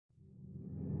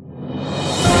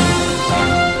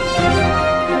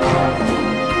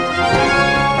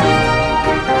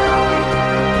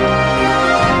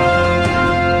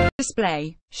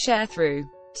display. Sharethrough.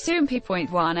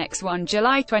 Soompi.1x1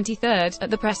 July 23. At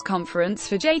the press conference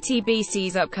for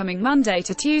JTBC's upcoming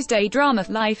Monday-Tuesda drama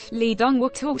Life, Lee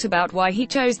Dong-wook talked about why he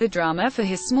chose the drama for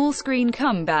his small-screen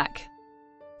comeback.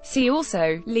 See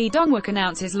also, Lee Dong-wook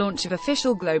announces launch of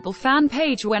official global fan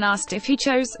page. When asked if he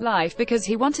chose Life because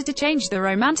he wanted to change the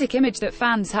romantic image that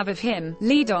fans have of him,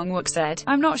 Lee Dong-wook said,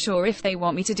 "I'm not sure if they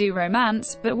want me to do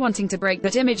romance, but wanting to break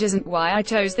that image isn't why I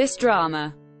chose this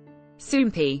drama."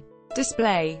 Soompi.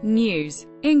 Display. News.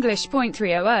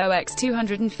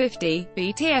 English.300x250,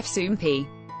 BTF Soompi.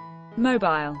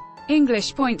 Mobile.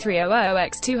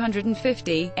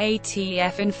 English.300x250,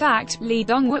 ATF. In fact, Lee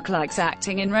Dong-wook likes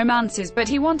acting in romances, but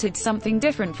he wanted something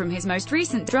different from his most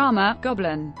recent drama,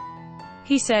 Goblin.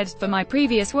 He said, "For my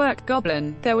previous work,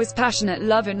 Goblin, there was passionate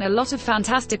love and a lot of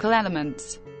fantastical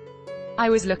elements. I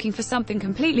was looking for something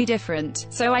completely different,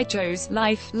 so I chose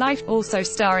Life, also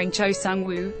starring Cho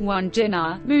Sung-woo, Won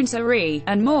Jin-ah, Moon Se-ri,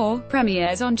 and more,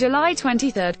 premieres on July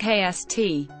 23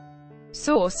 KST.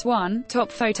 Source 1,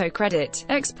 top photo credit,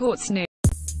 exports news.